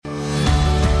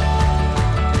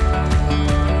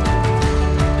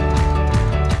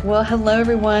Well, hello,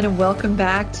 everyone, and welcome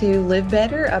back to Live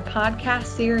Better, a podcast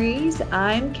series.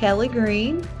 I'm Kelly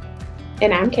Green.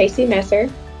 And I'm Casey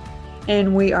Messer.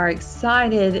 And we are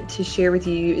excited to share with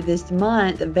you this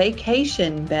month,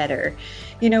 Vacation Better.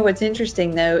 You know, what's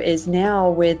interesting, though, is now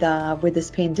with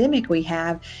this pandemic we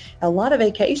have, a lot of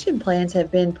vacation plans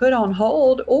have been put on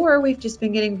hold, or we've just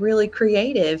been getting really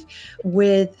creative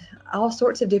with all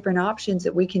sorts of different options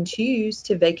that we can choose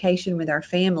to vacation with our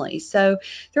family. So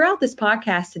throughout this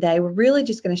podcast today, we're really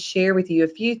just going to share with you a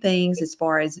few things as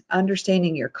far as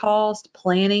understanding your cost,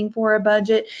 planning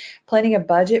a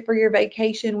budget for your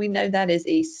vacation. We know that is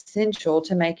essential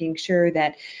to making sure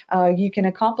that you can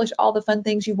accomplish all the fun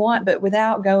things you want, but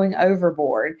without going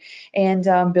overboard,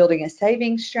 and building a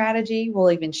savings strategy.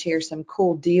 We'll even share some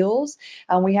cool deals.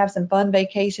 We have some fun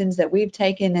vacations that we've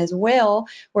taken as well,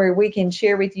 where we can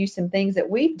share with you some things that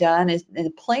we've done,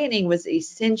 and planning was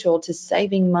essential to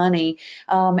saving money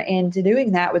and to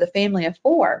doing that with a family of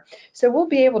 4. So we'll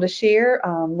be able to share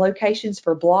locations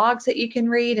for blogs that you can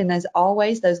read, and as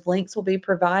always, those links will be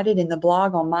provided in the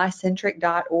blog on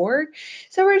mycentric.org.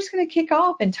 So we're just going to kick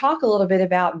off and talk a little bit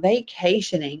about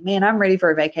vacationing. Man, I'm ready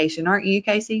for a vacation. Aren't you,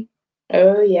 Casey?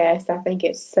 Oh, yes, I think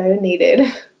it's so needed.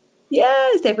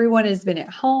 Yes, everyone has been at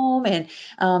home, and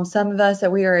some of us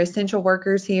that we are essential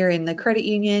workers here in the credit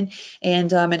union,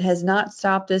 and it has not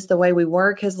stopped us. The way we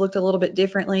work has looked a little bit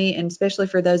differently, and especially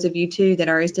for those of you too that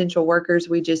are essential workers,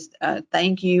 we just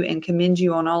thank you and commend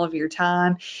you on all of your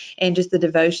time and just the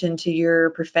devotion to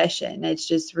your profession. It's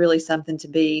just really something to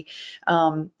be,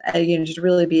 just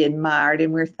really be admired,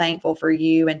 and we're thankful for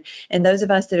you. And those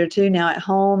of us that are too now at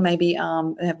home, maybe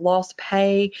have lost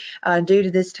pay due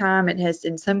to this time. It has,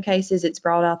 in some cases, it's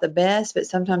brought out the best, but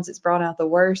sometimes it's brought out the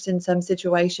worst in some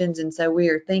situations. And so we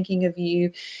are thinking of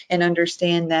you and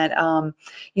understand that,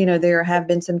 there have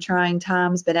been some trying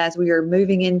times, but as we are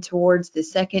moving in towards the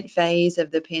second phase of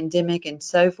the pandemic and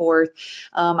so forth,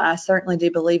 I certainly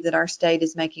do believe that our state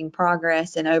is making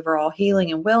progress in overall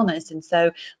healing and wellness. And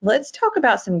so let's talk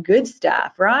about some good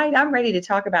stuff, right? I'm ready to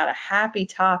talk about a happy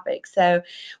topic. So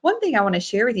one thing I want to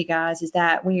share with you guys is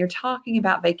that when you're talking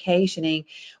about vacationing,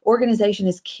 organization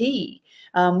is key.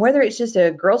 Whether it's just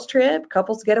a girls trip,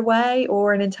 couples getaway,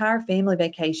 or an entire family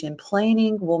vacation,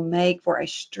 planning will make for a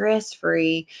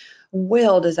stress-free,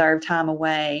 well-deserved time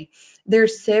away.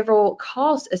 There's several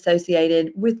costs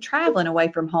associated with traveling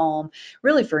away from home,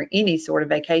 really for any sort of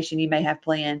vacation you may have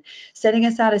planned. Setting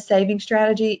aside a saving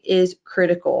strategy is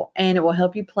critical, and it will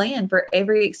help you plan for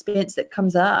every expense that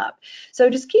comes up. So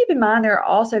just keep in mind there are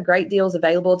also great deals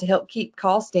available to help keep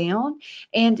costs down,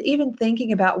 and even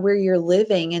thinking about where you're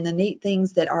living and the neat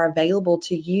things that are available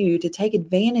to you to take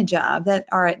advantage of that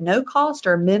are at no cost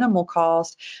or minimal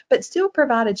cost, but still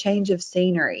provide a change of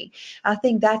scenery. I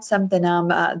think that's something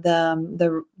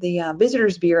the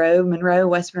Visitors Bureau,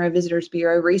 West Monroe Visitors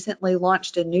Bureau, recently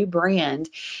launched a new brand,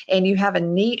 and you have a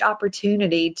neat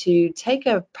opportunity to take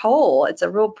a poll. It's a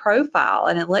real profile,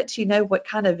 and it lets you know what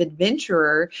kind of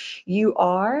adventurer you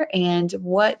are and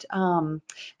what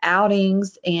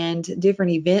outings and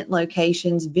different event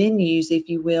locations, venues, if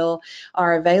you will,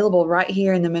 are available right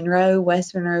here in the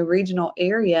West Monroe regional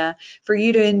area for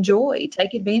you to enjoy,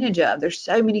 take advantage of. There's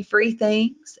so many free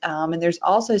things, and there's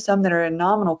also some that are a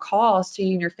nominal cost to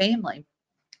you and your family.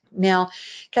 Now,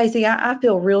 Casey, I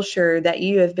feel real sure that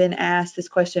you have been asked this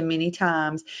question many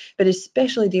times, but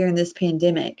especially during this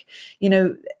pandemic.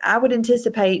 I would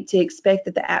anticipate to expect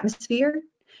that the atmosphere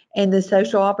and the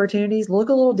social opportunities look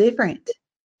a little different.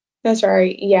 That's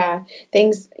right. Yeah.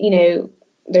 Things,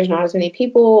 there's not as many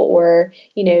people, or,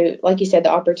 like you said,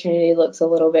 the opportunity looks a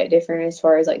little bit different as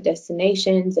far as like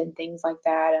destinations and things like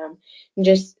that.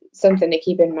 Just something to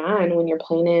keep in mind when you're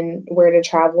planning where to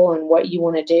travel and what you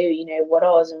want to do, what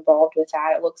all is involved with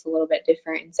that. It looks a little bit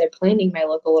different. And so planning may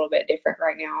look a little bit different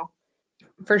right now.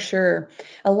 For sure.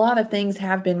 A lot of things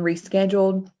have been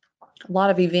rescheduled. A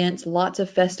lot of events, lots of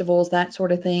festivals, that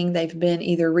sort of thing. They've been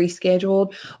either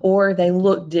rescheduled or they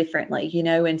look differently,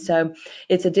 and so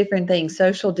it's a different thing.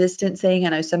 Social distancing, I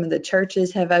know some of the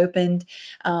churches have opened,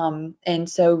 and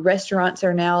so restaurants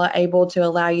are now able to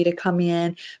allow you to come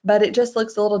in, but it just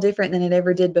looks a little different than it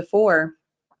ever did before.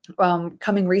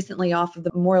 Coming recently off of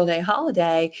the Memorial Day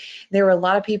holiday, there were a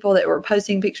lot of people that were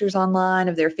posting pictures online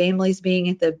of their families being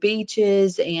at the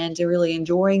beaches and really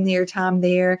enjoying their time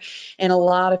there. And a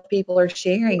lot of people are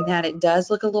sharing that it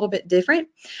does look a little bit different,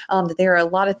 that there are a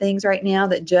lot of things right now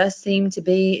that just seem to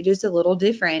be just a little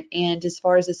different. And as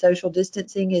far as the social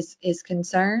distancing is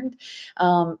concerned,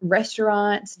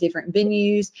 restaurants, different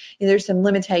venues, there's some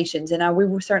limitations, and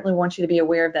we certainly want you to be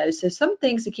aware of those. So some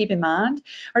things to keep in mind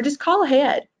are just call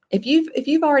ahead. If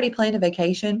you've already planned a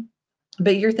vacation,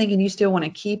 but you're thinking you still want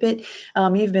to keep it,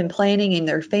 you've been planning and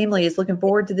their family is looking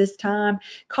forward to this time,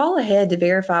 call ahead to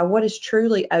verify what is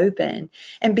truly open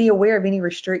and be aware of any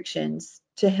restrictions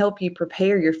to help you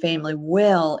prepare your family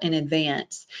well in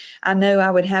advance. I know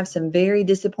I would have some very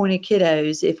disappointed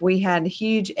kiddos if we had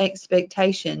huge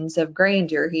expectations of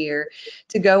grandeur here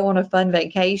to go on a fun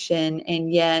vacation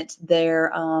and yet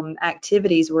their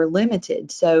activities were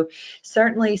limited. So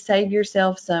certainly save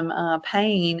yourself some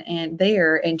pain and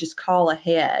there and just call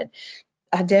ahead.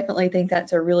 I definitely think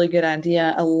that's a really good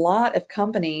idea. A lot of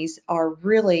companies are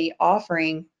really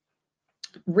offering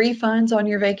refunds on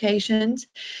your vacations.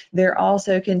 They're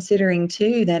also considering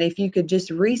too that if you could just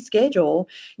reschedule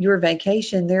your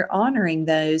vacation, they're honoring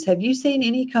those. Have you seen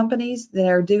any companies that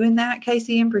are doing that,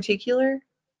 Casey, in particular?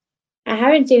 I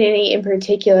haven't seen any in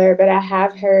particular, but I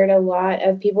have heard a lot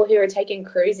of people who are taking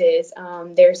cruises.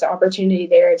 There's opportunity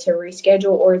there to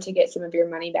reschedule or to get some of your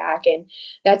money back, and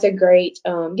that's a great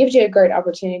gives you a great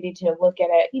opportunity to look at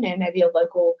it. You know, maybe a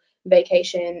local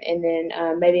vacation, and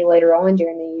then maybe later on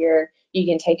during the year you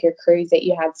can take your cruise that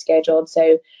you had scheduled.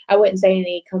 So I wouldn't say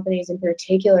any companies in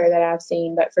particular that I've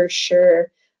seen, but for sure,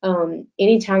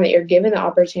 anytime that you're given the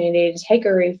opportunity to take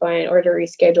a refund or to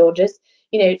reschedule, just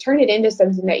turn it into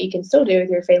something that you can still do with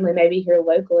your family, maybe here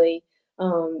locally,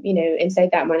 and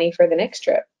save that money for the next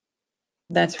trip.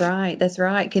 That's right. That's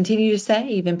right. Continue to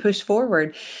save and push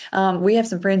forward. We have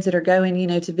some friends that are going,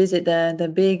 to visit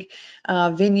the big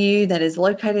venue that is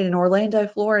located in Orlando,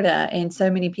 Florida, and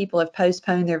so many people have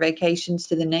postponed their vacations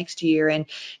to the next year, and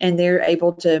they're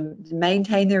able to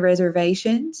maintain their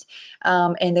reservations,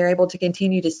 and they're able to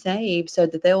continue to save so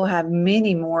that they will have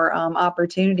many more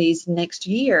opportunities next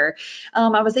year.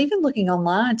 I was even looking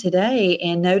online today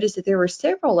and noticed that there were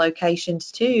several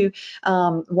locations too,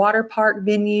 water park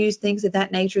venues, things of that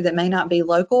nature that may not be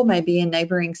local, may be in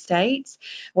neighboring states.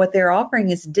 What they're offering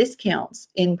is discounts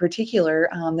in particular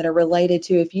that are related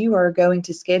to if you are going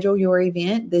to schedule your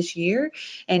event this year,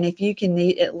 and if you can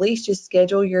at least just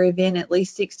schedule your event at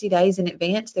least 60 days in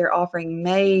advance, they're offering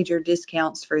major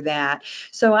discounts for that.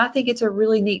 So I think it's a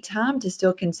really neat time to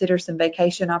still consider some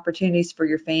vacation opportunities for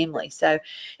your family. So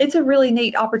it's a really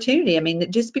neat opportunity. I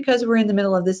mean, just because we're in the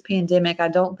middle of this pandemic, I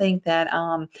don't think that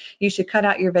you should cut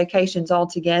out your vacations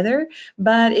altogether.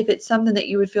 But if it's something that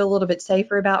you would feel a little bit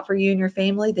safer about for you and your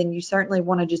family, then you certainly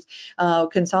want to just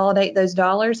consolidate those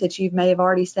dollars that you may have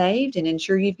already saved and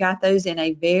ensure you've got those in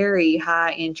a very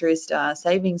high interest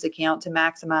savings account to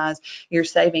maximize your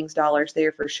savings dollars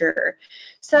there for sure.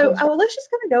 So, Yes. let's just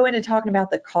kind of go into talking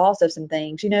about the cost of some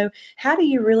things. How do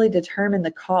you really determine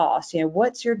the cost?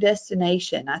 What's your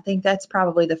destination? I think that's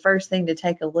probably the first thing to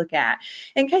take a look at.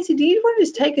 And Casey, do you want to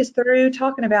just take us through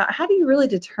talking about how do you really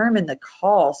determine the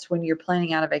cost when you're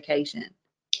planning out a vacation?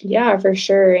 Yeah, for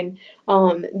sure. And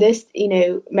this,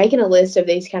 making a list of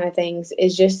these kind of things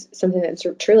is just something that's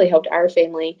truly helped our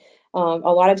family. A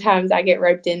lot of times I get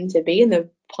roped into being the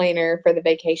planner for the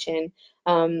vacation,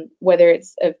 whether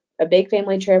it's a big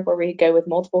family trip where we go with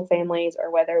multiple families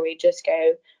or whether we just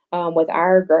go with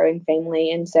our growing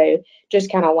family. And so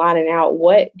just kind of lining out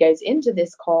what goes into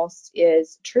this cost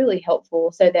is truly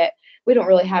helpful so that we don't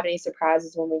really have any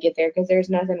surprises when we get there because there's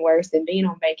nothing worse than being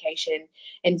on vacation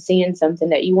and seeing something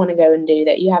that you want to go and do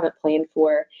that you haven't planned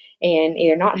for and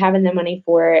either not having the money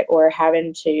for it or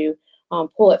having to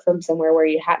pull it from somewhere where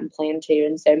you hadn't planned to.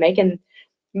 And so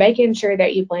making sure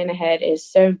that you plan ahead is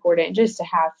so important just to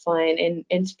have fun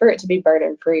and for it to be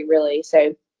burden free really.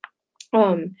 So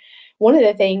um, one of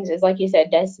the things is, like you said,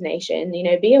 destination.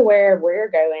 Be aware of where you're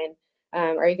going.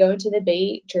 Are you going to the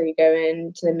beach? Are you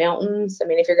going to the mountains? I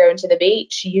mean, if you're going to the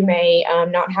beach, you may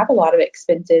not have a lot of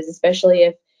expenses, especially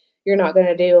if you're not going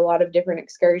to do a lot of different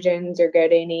excursions or go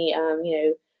to any,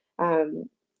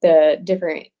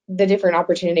 the different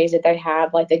opportunities that they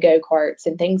have, like the go karts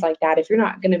and things like that. If you're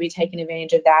not going to be taking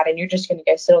advantage of that, and you're just going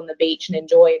to go sit on the beach and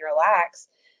enjoy and relax,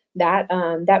 that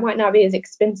might not be as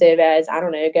expensive as, I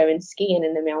don't know, going skiing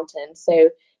in the mountains. So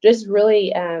just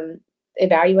really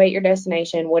evaluate your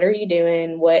destination. What are you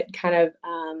doing? What kind of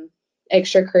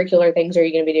extracurricular things are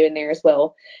you going to be doing there as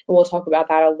well? And we'll talk about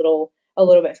that a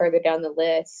little bit further down the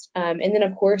list. And then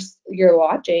of course your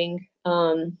lodging.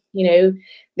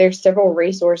 There's several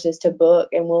resources to book,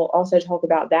 and we'll also talk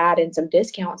about that and some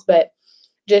discounts. But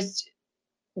just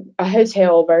a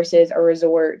hotel versus a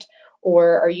resort,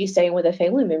 or are you staying with a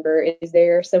family member? Is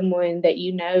there someone that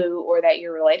you know or that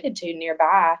you're related to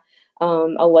nearby,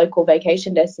 a local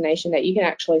vacation destination that you can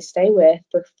actually stay with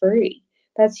for free?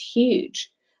 That's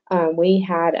huge. We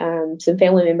had some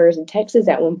family members in Texas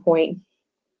at one point,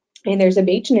 and there's a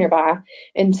beach nearby.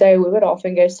 And so we would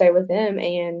often go stay with them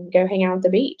and go hang out at the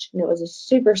beach. And it was a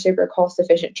super, super cost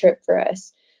efficient trip for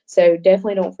us. So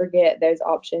definitely don't forget those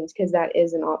options because that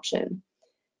is an option.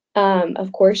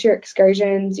 Of course, your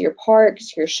excursions, your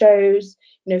parks, your shows.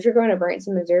 If you're going to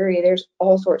Branson, Missouri, there's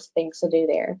all sorts of things to do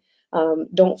there.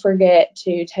 Don't forget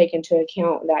to take into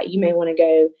account that you may want to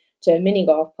go to a mini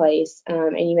golf place,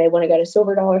 and you may want to go to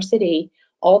Silver Dollar City.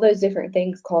 All those different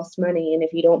things cost money, and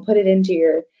if you don't put it into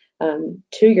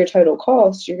your total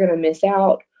cost, you're going to miss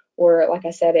out. Or, like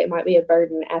I said, it might be a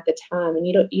burden at the time, and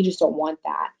you just don't want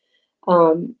that.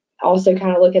 Also,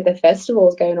 kind of look at the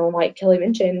festivals going on, like Kelly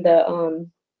mentioned,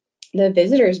 the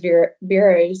visitors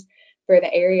bureaus for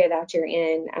the area that you're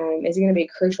in is going to be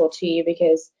crucial to you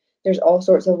because there's all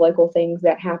sorts of local things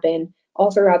that happen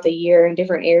all throughout the year in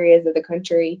different areas of the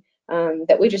country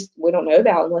that we don't know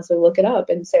about unless we look it up.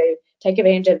 And so take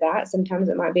advantage of that. Sometimes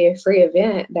it might be a free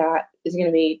event that is going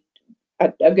to be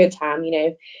a good time,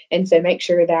 and so make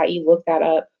sure that you look that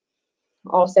up.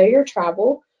 Also, your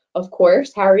travel, of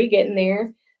course. How are you getting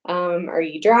there? Are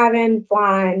you driving,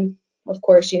 flying? Of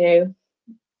course,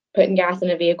 putting gas in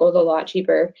a vehicle is a lot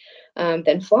cheaper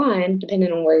than flying,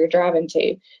 depending on where you're driving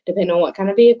to, depending on what kind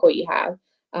of vehicle you have.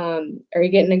 Are you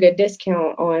getting a good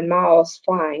discount on miles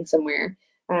flying somewhere?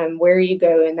 Where are you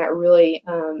going? That really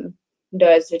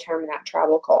does determine that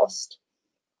travel cost.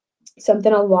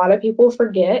 Something a lot of people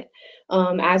forget,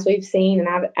 as we've seen,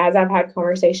 and as I've had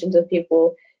conversations with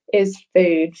people, is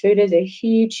food. Food is a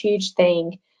huge, huge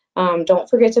thing. Don't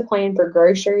forget to plan for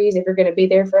groceries if you're going to be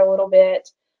there for a little bit.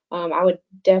 I would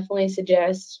definitely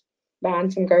suggest buying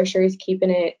some groceries, keeping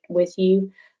it with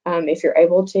you if you're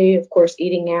able to. Of course,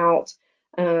 eating out,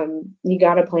 you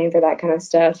got to plan for that kind of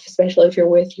stuff, especially if you're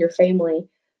with your family.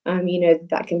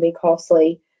 That can be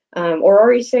costly. Or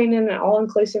are you staying in an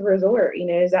all-inclusive resort?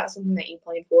 Is that something that you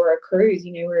plan for? A cruise,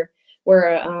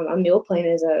 where a meal plan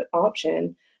is an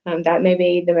option. That may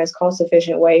be the most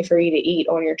cost-efficient way for you to eat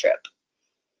on your trip.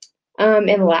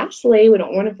 And lastly, we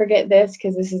don't want to forget this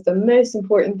because this is the most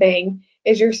important thing,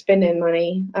 is you're spending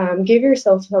money. Give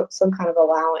yourself some kind of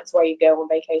allowance while you go on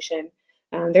vacation.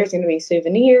 There's going to be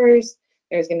souvenirs,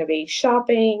 there's going to be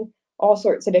shopping, all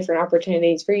sorts of different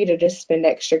opportunities for you to just spend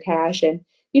extra cash. And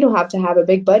you don't have to have a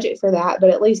big budget for that, but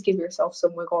at least give yourself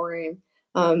some wiggle room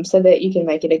so that you can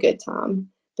make it a good time.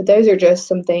 But those are just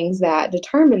some things that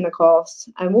determine the cost.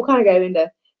 And we'll kind of go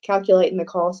into calculating the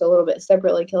cost a little bit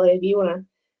separately. Kelly, if you want to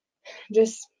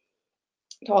just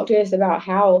talk to us about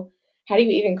how do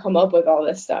you even come up with all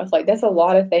this stuff? Like that's a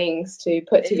lot of things to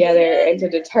put together and to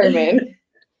determine.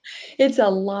 It's a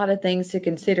lot of things to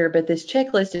consider, but this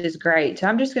checklist is great. So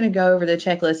I'm just going to go over the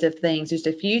checklist of things, just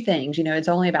a few things. It's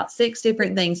only about 6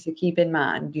 different things to keep in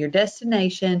mind: your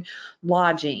destination,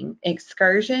 lodging,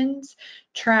 excursions,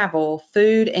 travel,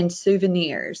 food, and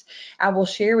souvenirs. I will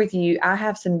share with you, I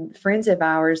have some friends of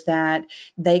ours that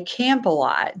they camp a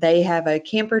lot. They have a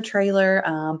camper trailer,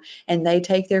 and they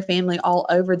take their family all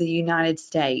over the United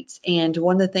States. And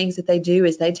one of the things that they do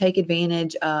is they take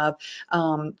advantage of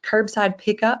curbside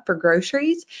pickup for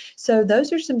groceries. So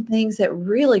those are some things that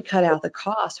really cut out the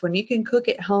cost when you can cook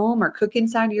at home or cook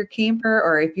inside your camper,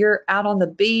 or if you're out on the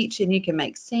beach and you can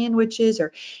make sandwiches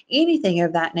or anything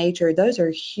of that nature. Those are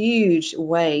huge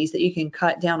ways that you can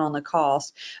cut down on the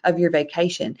cost of your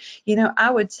vacation.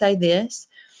 I would say this,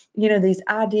 these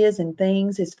ideas and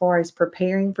things as far as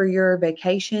preparing for your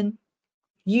vacation,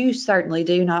 you certainly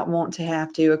do not want to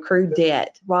have to accrue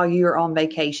debt while you're on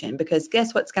vacation, because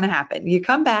guess what's going to happen? You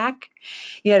come back,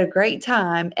 you had a great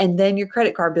time, and then your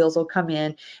credit card bills will come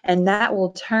in, and that will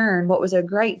turn what was a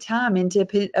great time into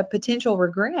a potential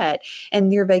regret.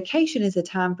 And your vacation is a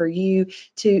time for you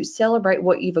to celebrate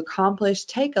what you've accomplished,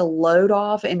 take a load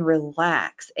off, and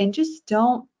relax, and just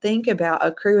don't think about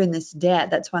accruing this debt.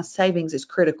 That's why savings is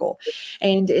critical.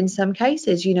 And in some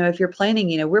cases, if you're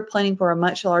planning, we're planning for a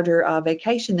much larger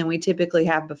vacation than we typically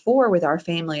have before with our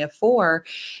family of four.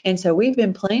 And so we've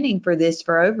been planning for this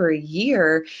for over a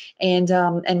year. And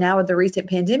now with the recent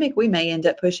pandemic, we may end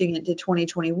up pushing it to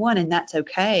 2021, and that's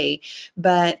okay.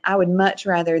 But I would much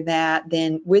rather that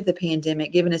than with the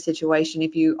pandemic, given a situation,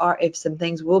 if some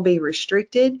things will be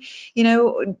restricted,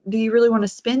 do you really want to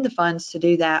spend the funds to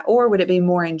do that? Or would it be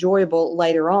more enjoyable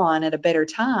later on at a better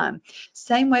time?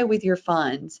 Same way with your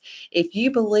funds. If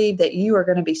you believe that you are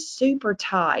going to be super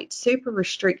tight, super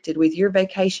restricted with your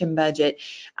vacation budget,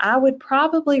 I would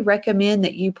probably recommend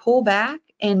that you pull back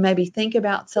and maybe think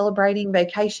about celebrating,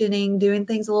 vacationing, doing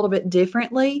things a little bit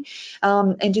differently,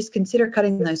 and just consider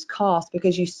cutting those costs,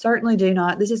 because you certainly do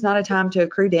not, this is not a time to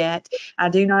accrue debt. I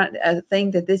do not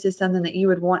think that this is something that you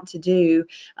would want to do.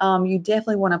 You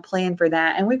definitely want to plan for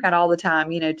that. And we've got all the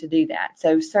time, to do that.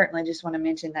 So certainly just want to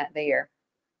mention that there.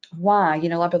 Why? A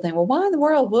lot of people think, well, why in the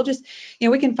world? We'll just,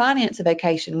 we can finance a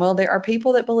vacation. Well, there are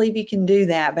people that believe you can do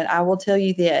that, but I will tell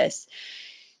you this,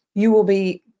 you will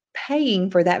be paying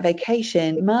for that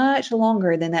vacation much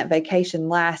longer than that vacation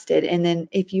lasted. And then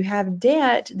if you have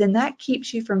debt, then that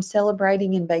keeps you from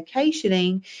celebrating and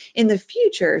vacationing in the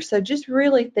future. So just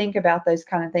really think about those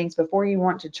kind of things before you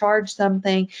want to charge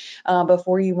something,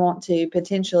 before you want to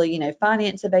potentially,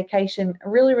 finance a vacation.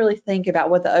 Really, really think about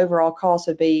what the overall cost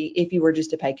would be if you were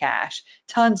just to pay cash.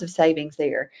 Tons of savings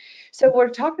there. So we're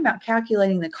talking about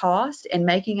calculating the cost, and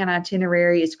making an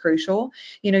itinerary is crucial.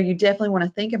 You definitely want to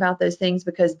think about those things,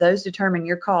 because those determine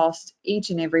your cost each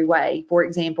and every way. For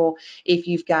example, if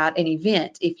you've got an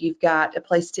event, if you've got a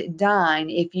place to dine,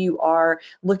 if you are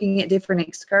looking at different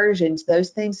excursions, those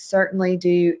things certainly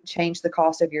do change the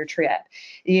cost of your trip.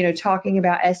 Talking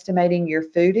about estimating your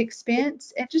food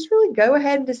expense, and just really go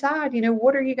ahead and decide,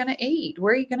 what are you going to eat?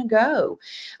 Where are you going to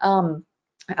go?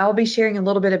 I'll be sharing a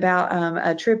little bit about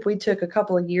a trip we took a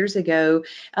couple of years ago,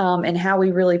 and how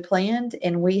we really planned.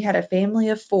 And we had a family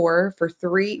of four for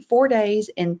 4 days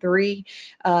and 3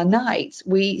 nights.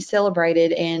 We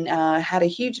celebrated and had a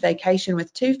huge vacation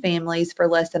with 2 families for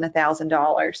less than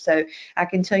 $1,000. So I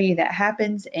can tell you that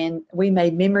happens, and we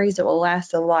made memories that will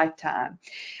last a lifetime.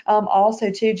 Also,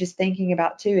 too, just thinking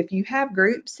about too, if you have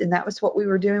groups, and that was what we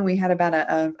were doing. We had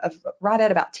about right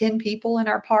at about 10 people in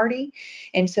our party.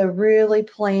 And so really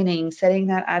planning, setting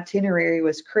that itinerary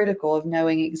was critical, of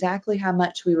knowing exactly how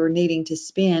much we were needing to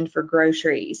spend for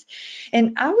groceries.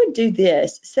 And I would do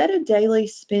this, set a daily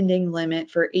spending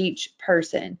limit for each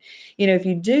person. If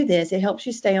you do this, it helps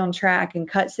you stay on track and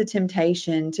cuts the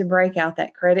temptation to break out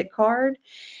that credit card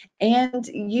and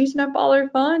using up all our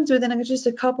funds within just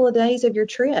a couple of days of your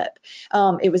trip.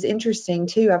 It was interesting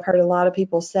too. I've heard a lot of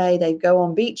people say they go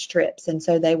on beach trips, and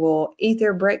so they will eat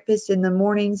their breakfast in the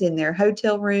mornings in their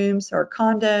hotel rooms or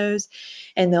condos,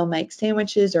 and they'll make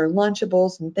sandwiches or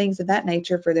Lunchables and things of that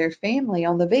nature for their family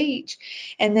on the beach,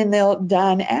 and then they'll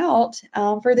dine out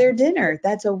for their dinner.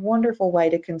 That's a wonderful way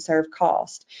to conserve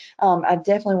cost. I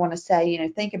definitely want to say,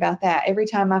 think about that. Every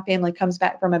time my family comes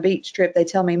back from a beach trip, they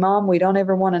tell me, Mom, we don't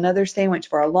ever want another sandwich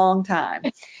for a long time.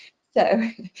 So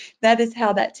that is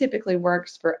how that typically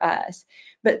works for us.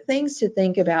 But things to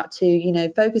think about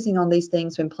too, focusing on these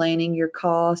things when planning your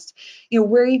cost,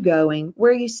 where are you going?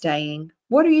 Where are you staying?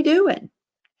 What are you doing?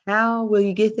 How will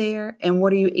you get there, and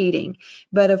what are you eating?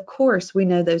 But of course, we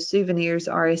know those souvenirs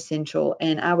are essential,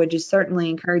 and I would just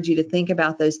certainly encourage you to think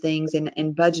about those things, and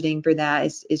budgeting for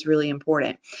that is really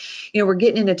important. We're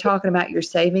getting into talking about your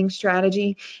saving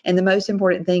strategy, and the most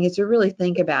important thing is to really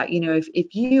think about,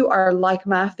 if you are like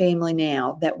my family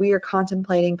now, that we are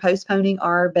contemplating postponing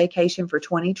our vacation for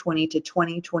 2020 to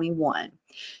 2021.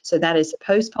 So that is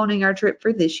postponing our trip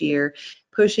for this year,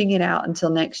 pushing it out until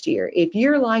next year. If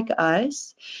you're like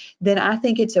us, then I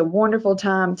think it's a wonderful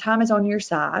time. Time is on your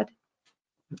side.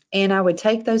 And I would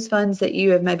take those funds that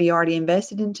you have maybe already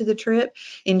invested into the trip,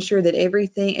 ensure that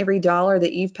every dollar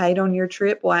that you've paid on your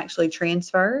trip will actually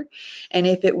transfer. And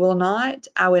if it will not,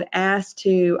 I would ask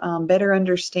to better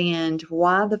understand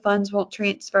why the funds won't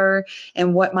transfer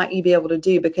and what might you be able to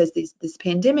do, because this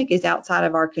pandemic is outside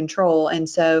of our control. And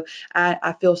so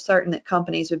I feel certain that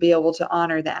companies would be able to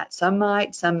honor that. Some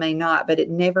might, some may not, but it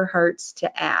never hurts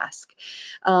to ask.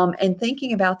 And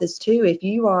thinking about this too, if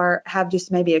you have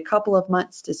just maybe a couple of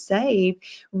months to save,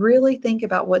 really think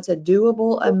about what's a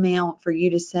doable amount for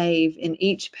you to save in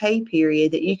each pay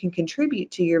period that you can contribute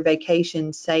to your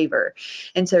vacation saver.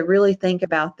 And so really think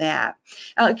about that.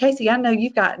 Casey, I know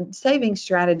you've got saving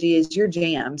strategy is your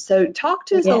jam. So talk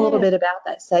to us a little Yeah. bit about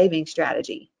that saving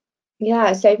strategy.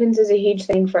 Yeah, savings is a huge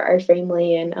thing for our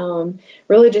family, and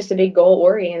really just to be goal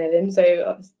oriented. And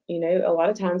so, a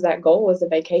lot of times that goal is a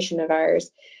vacation of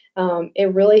ours.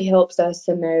 It really helps us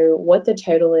to know what the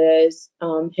total is,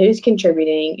 who's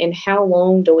contributing, and how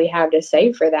long do we have to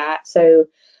save for that. So,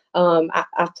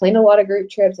 I've planned a lot of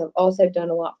group trips. I've also done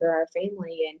a lot for our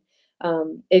family,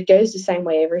 and it goes the same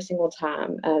way every single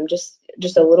time. Just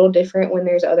a little different when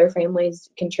there's other families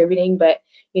contributing, but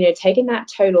taking that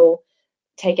total,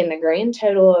 taking the grand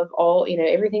total of all,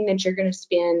 everything that you're going to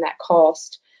spend, that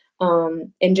cost,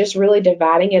 and just really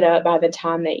dividing it up by the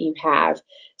time that you have.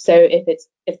 So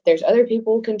if there's other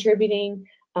people contributing,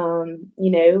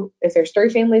 if there's 3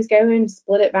 families going,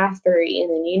 split it by 3,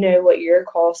 and then what your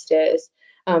cost is.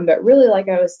 But really, like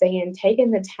I was saying,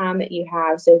 taking the time that you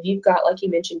have. So if you've got, like you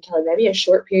mentioned, Kelly, maybe a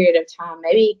short period of time,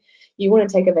 maybe you want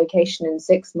to take a vacation in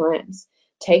 6 months,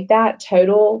 take that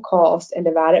total cost and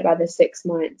divide it by the 6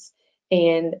 months,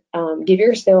 and give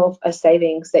yourself a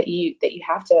savings that you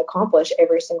have to accomplish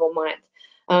every single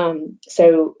month.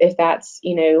 So if that's,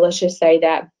 let's just say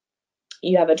that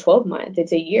you have a 12 month,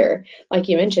 it's a year. Like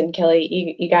you mentioned,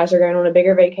 Kelly, you guys are going on a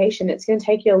bigger vacation. It's going to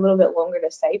take you a little bit longer to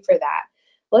save for that.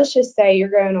 Let's just say you're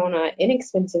going on an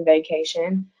inexpensive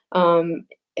vacation, and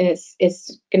it's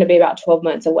going to be about 12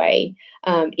 months away.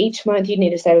 Each month you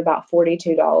need to save about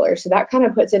 $42. So that kind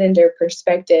of puts it into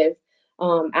perspective,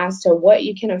 as to what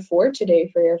you can afford to do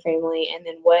for your family, and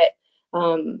then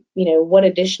what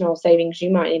additional savings you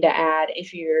might need to add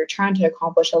if you're trying to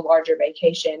accomplish a larger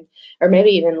vacation, or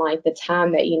maybe even like the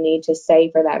time that you need to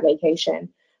save for that vacation.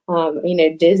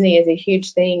 Disney is a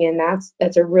huge thing, and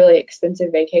that's a really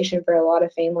expensive vacation for a lot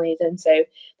of families, and so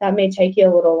that may take you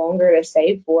a little longer to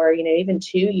save for, even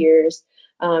 2 years,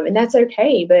 and that's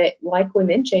okay. But like we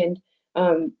mentioned,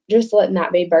 just letting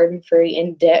that be burden free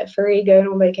and debt free going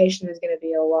on vacation is going to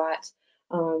be a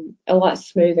lot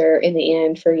smoother in the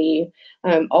end for you.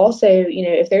 Also,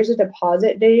 if there's a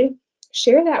deposit due,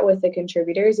 share that with the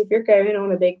contributors. If you're going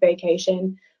on a big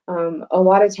vacation, a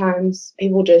lot of times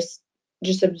people just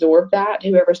absorb that.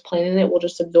 Whoever's planning it will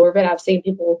just absorb it. I've seen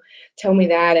people tell me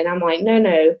that, and I'm like, no,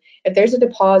 no. If there's a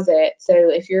deposit, so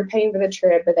if you're paying for the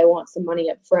trip, but they want some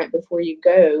money up front before you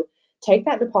go, take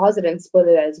that deposit and split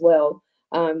it as well.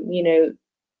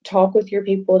 Talk with your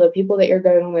people, the people that you're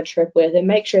going on the trip with, and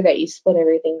make sure that you split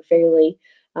everything fairly.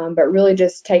 But really,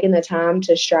 just taking the time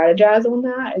to strategize on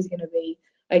that is going to be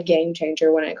a game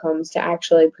changer when it comes to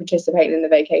actually participating in the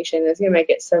vacation. It's going to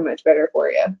make it so much better for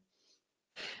you.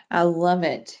 I love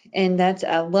it. And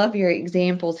I love your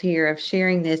examples here of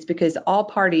sharing this because all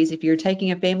parties, if you're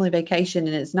taking a family vacation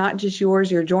and it's not just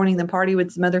yours, you're joining the party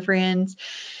with some other friends,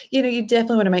 you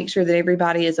definitely want to make sure that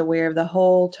everybody is aware of the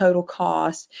whole total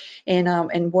cost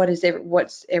and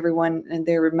what's everyone and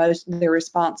their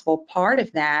responsible part of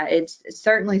that. It's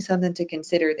certainly something to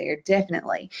consider there,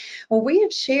 definitely. Well, we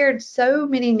have shared so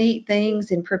many neat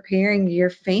things in preparing your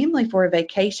family for a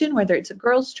vacation, whether it's a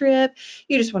girls' trip,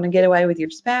 you just want to get away with your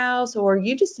spouse, or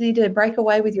you just need to break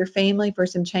away with your family for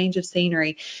some change of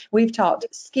scenery. We've talked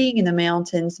skiing in the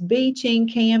mountains, beaching,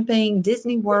 camping,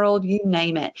 Disney World, you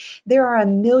name it. There are a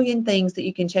million things that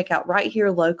you can check out right here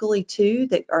locally too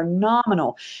that are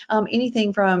nominal.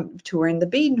 Anything from touring the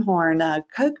Beadenhorn,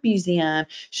 Coke Museum,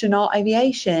 Chenault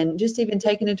Aviation, just even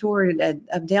taking a tour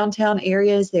of downtown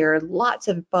areas. There are lots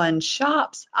of fun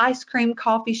shops, ice cream,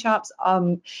 coffee shops,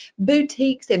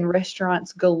 boutiques and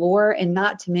restaurants galore, and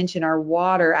not to mention our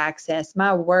water access.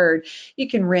 My word, you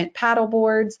can rent paddle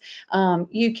boards,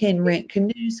 you can rent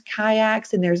canoes,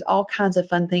 kayaks, and there's all kinds of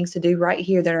fun things to do right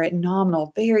here that are at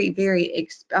nominal, very, very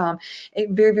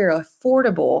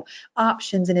affordable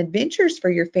options and adventures for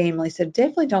your family. So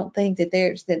definitely don't think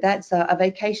that's a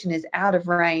vacation is out of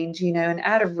range, and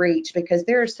out of reach, because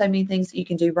there are so many things that you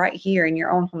can do right here in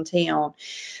your own hometown.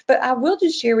 But I will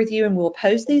just share with you, and we'll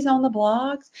post these on the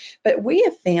blogs. But we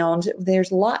have found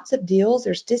there's lots of deals.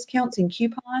 There's discounts and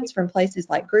coupons from places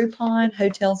like Groupon,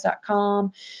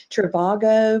 Hotels.com,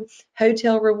 Trivago,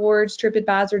 Hotel Rewards,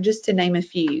 TripAdvisor, just to name a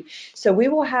few. So we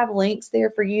will have links there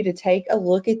for you to take a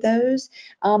look at those,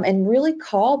 and really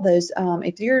call those.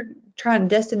 If you're trying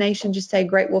destination, just say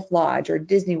Great Wolf Lodge or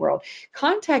Disney World,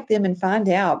 contact them and find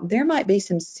out. There might be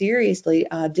some seriously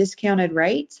discounted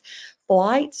rates.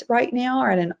 Flights right now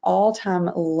are at an all-time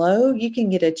low. You can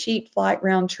get a cheap flight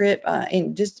round trip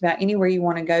in just about anywhere you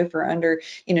want to go for under,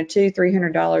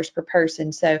 $200-300 per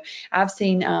person. So I've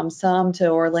seen some to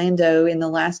Orlando in the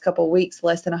last couple of weeks,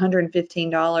 less than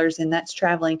 $115, and that's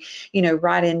traveling,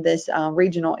 right in this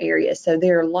regional area. So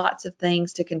there are lots of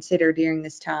things to consider during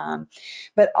this time.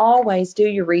 But always do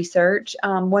your research.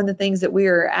 One of the things that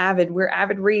we're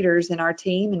avid readers in our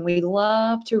team, and we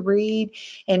love to read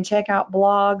and check out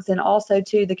blogs, and also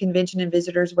to the convention and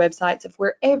visitors websites of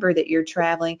wherever that you're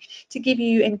traveling, to give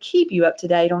you and keep you up to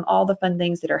date on all the fun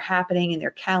things that are happening in their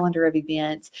calendar of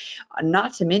events.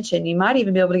 Not to mention, you might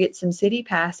even be able to get some city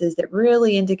passes that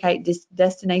really indicate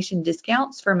destination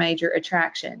discounts for major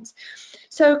attractions.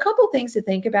 So a couple things to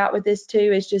think about with this too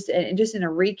is just in a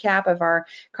recap of our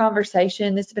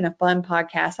conversation. This has been a fun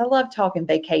podcast. I love talking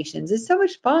vacations. It's so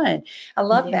much fun. I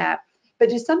love Yeah. that. But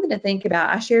just something to think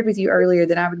about. I shared with you earlier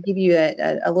that I would give you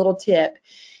a little tip.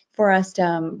 for us,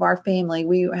 our family,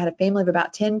 we had a family of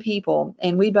about 10 people,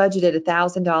 and we budgeted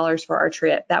 $1,000 for our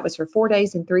trip. That was for 4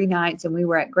 days and 3 nights, and we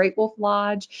were at Great Wolf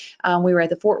Lodge. We were at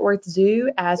the Fort Worth Zoo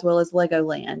as well as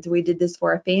Legoland. We did this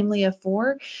for a family of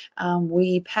 4.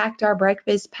 We packed our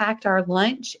breakfast, packed our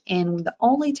lunch, and the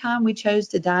only time we chose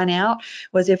to dine out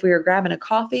was if we were grabbing a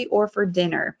coffee or for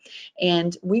dinner.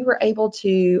 And we were able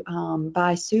to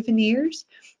buy souvenirs,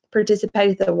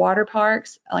 participate at the water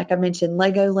parks. Like I mentioned,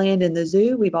 Legoland and the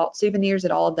zoo. We bought souvenirs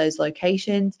at all of those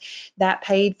locations. That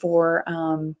paid for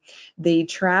the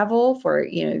travel, for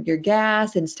your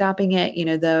gas and stopping at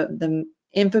the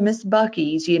infamous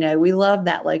Buc-ee's. We love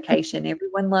that location.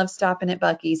 Everyone loves stopping at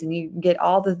Buc-ee's, and you can get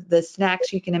all the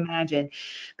snacks you can imagine.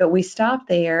 But we stopped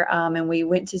there, and we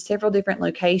went to several different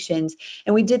locations,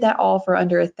 and we did that all for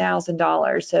under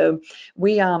 $1,000. So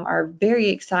we are very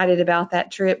excited about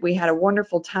that trip. We had a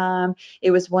wonderful time.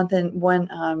 It was one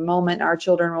moment our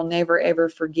children will never ever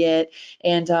forget.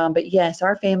 And but yes,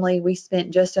 our family, we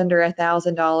spent just under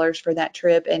 $1,000 for that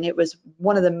trip, and it was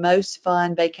one of the most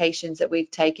fun vacations that we've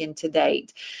taken to date.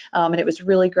 And it was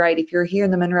really great. If you're here in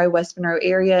the Monroe, West Monroe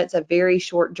area, it's a very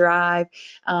short drive.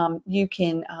 You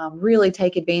can really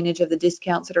take advantage of the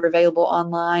discounts that are available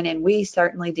online, and we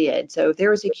certainly did. So if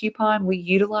there was a coupon, we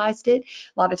utilized it.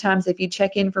 A lot of times if you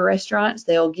check in for restaurants,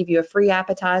 they'll give you a free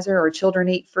appetizer or children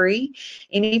eat free.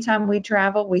 Anytime we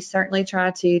travel, we certainly try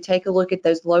to take a look at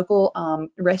those local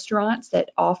restaurants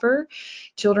that offer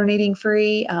children eating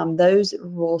free. Those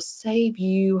will save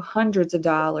you hundreds of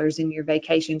dollars in your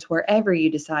vacations wherever you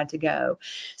decide to go.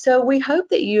 So we hope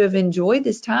that you have enjoyed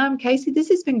this time. Casey, this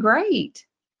has been great.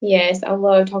 Yes, I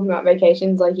love talking about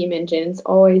vacations, like you mentioned. It's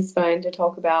always fun to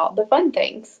talk about the fun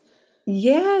things.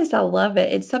 Yes, I love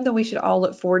it. It's something we should all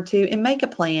look forward to and make a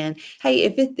plan. Hey,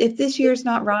 if this year's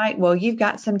not right, well, you've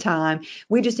got some time.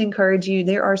 We just encourage you.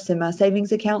 There are some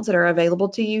savings accounts that are available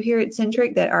to you here at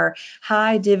Centric that are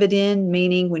high dividend,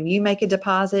 meaning when you make a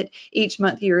deposit, each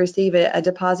month you receive a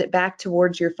deposit back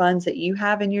towards your funds that you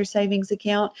have in your savings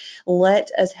account.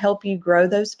 Let us help you grow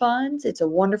those funds. It's a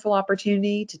wonderful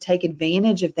opportunity to take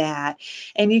advantage of that.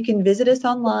 And you can visit us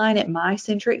online at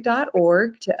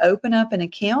mycentric.org to open up an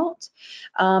account,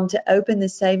 to open the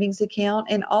savings account.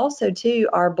 And also too,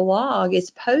 our blog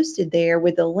is posted there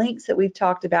with the links that we've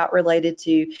talked about related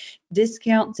to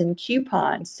discounts and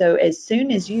coupons. So as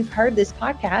soon as you've heard this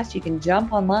podcast, you can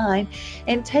jump online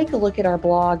and take a look at our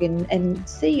blog and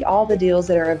see all the deals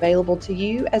that are available to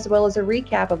you, as well as a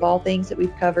recap of all things that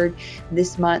we've covered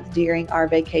this month during our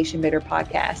Vacation Better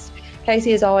podcast.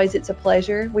 Casey, as always, it's a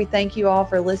pleasure. We thank you all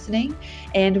for listening,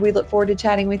 and we look forward to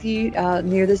chatting with you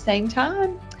near the same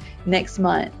time next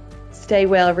month. Stay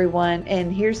well, everyone,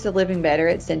 and here's to living better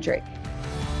at Centric.